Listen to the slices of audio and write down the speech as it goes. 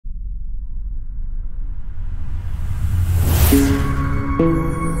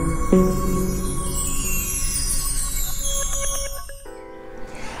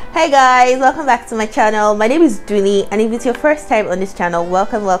Hi guys, welcome back to my channel. My name is Dunnie, and if it's your first time on this channel,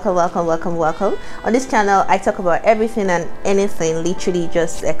 welcome. On this channel I talk about everything and anything, literally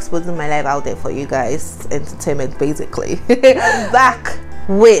just exposing my life out there for you guys, entertainment basically. I'm back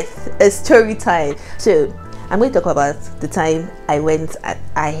with a story time. So I'm going to talk about the time I went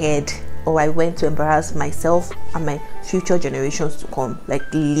to embarrass myself and my future generations to come,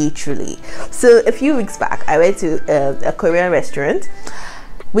 like literally. So a few weeks back I went to a Korean restaurant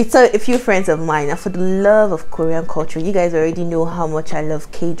with a few friends of mine, and for the love of Korean culture, you guys already know how much I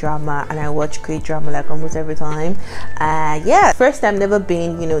love K-drama, and I watch K-drama like almost every time. Yeah, first time, never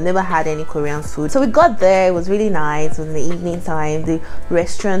been, never had any Korean food. So we got there, it was really nice. It was in the evening time. The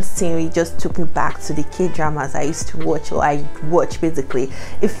restaurant scenery just took me back to the K-dramas I used to watch, or I watch basically.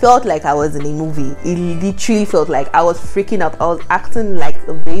 It felt like I was in a movie. It literally felt like I was freaking out. I was acting like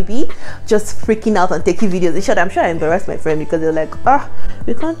a baby, just freaking out and taking videos. In short, I'm sure I embarrassed my friend because they're like,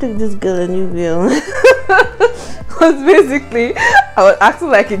 we can't take this girl a new video. Because basically I was acting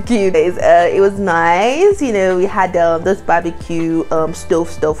like a kid. It was nice, we had this barbecue stove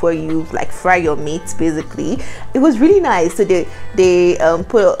stuff where you like fry your meat basically. It was really nice. So they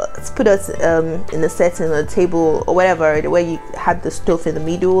put us in a setting on a table or whatever, where you had the stove in the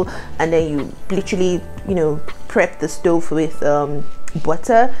middle, and then you literally prep the stove with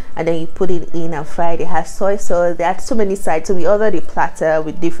butter, and then you put it in and fry it. It has soy sauce. They had so many sides, so we ordered a platter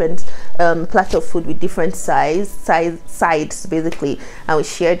with different platter of food with different sides basically, and we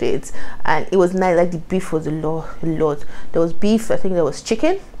shared it, and it was nice. Like the beef was a lot. There was beef, I think there was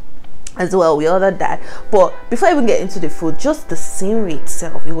chicken as well. We ordered that. But before I even get into the food, just the scenery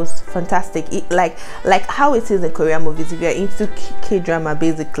itself, it was fantastic. It like how it is in Korean movies. If you're into K-drama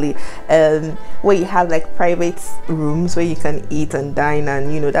basically, where you have like private rooms where you can eat and dine,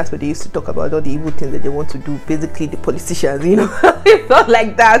 and that's what they used to talk about, all the evil things that they want to do, basically the politicians. It felt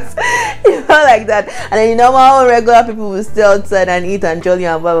like that. It felt like that. And then normal regular people will stay outside and eat and jolly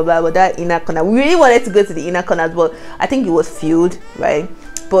and blah blah blah. But that inner corner, we really wanted to go to the inner corners, but I think it was filled, right?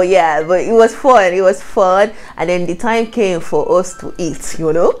 But yeah, but it was fun. And then the time came for us to eat,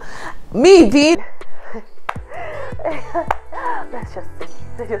 me being let's just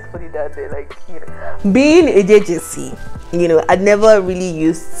put it out there, being a JJC, I'd never really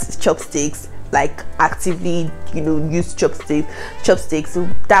used chopsticks, like actively use chopsticks. So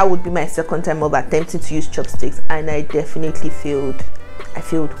that would be my second time of attempting to use chopsticks, and I definitely failed. I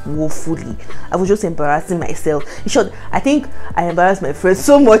failed woefully. I was just embarrassing myself. In short, I think I embarrassed my friends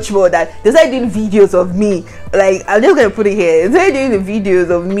so much more that they started doing videos of me. Like, I'm just gonna put it here. They started doing the videos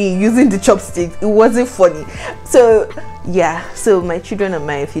of me using the chopsticks. It wasn't funny. So yeah. So my children and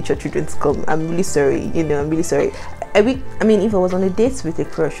my future children to come, I'm really sorry. I'm really sorry. I mean, if I was on a date with a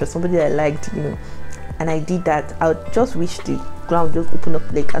crush or somebody that I liked, and I did that, I would just wish the ground just open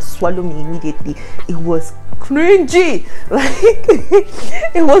up like and swallow me immediately. It was cringy, like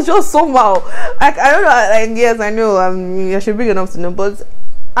it was just somehow, like I don't know, like yes, I know I should be big enough to know, but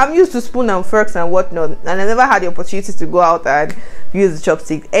I'm used to spoon and forks and whatnot, and I never had the opportunity to go out and use the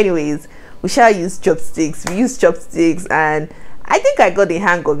chopsticks. Anyways, we shall use chopsticks. We used chopsticks, and I think I got the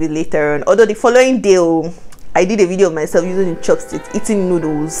hang of it later on. Although the following day, I did a video of myself using the chopsticks eating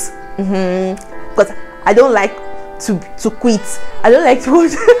noodles, because I don't like to quit. I don't like to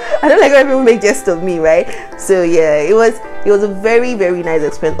I don't like when people make jest of me, right? So yeah, it was a very, very nice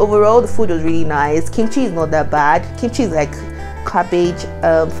experience. Overall, the food was really nice. Kimchi is not that bad. Kimchi is like cabbage,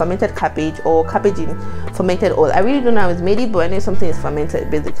 fermented cabbage, or cabbage in fermented oil. I really don't know how it's made it, but I know something is fermented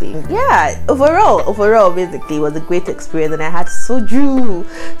basically. Yeah, overall basically it was a great experience, and I had soju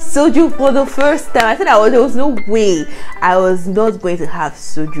for the first time. I said there was no way I was not going to have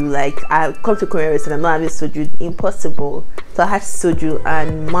soju. Like, I come to Korean restaurant, I'm not having soju, impossible. So I had soju,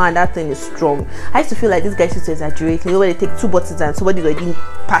 and man, that thing is strong. I used to feel like these guys used to exaggerate. When they take 2 bottles and somebody's already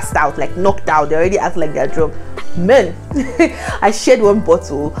passed out, like knocked out, they already act like they're drunk. Man, I shared 1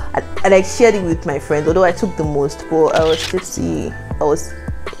 bottle, and I shared it with my friends, although I took the most, but I was tipsy. I was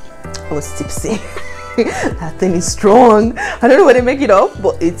tipsy. That thing is strong. I don't know where they make it up,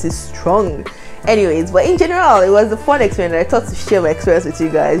 but it is strong. Anyways, but in general, it was a fun experience. I thought to share my experience with you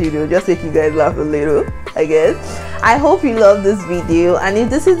guys, just make you guys laugh a little, I guess. I hope you love this video, and if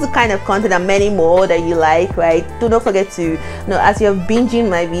this is the kind of content and many more that you like, right, do not forget to, as you're binging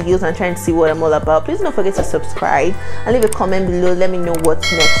my videos and trying to see what I'm all about, please don't forget to subscribe and leave a comment below. Let me know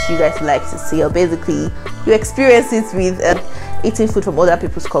what's next you guys like to see, or basically your experiences with eating food from other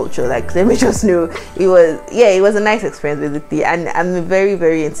people's culture. Like, let me just know. It was a nice experience basically, and I'm a very,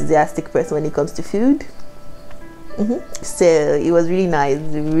 very enthusiastic person when it comes to food. So it was really nice,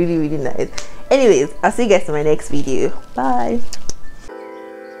 really, really nice. Anyways, I'll see you guys in my next video. Bye.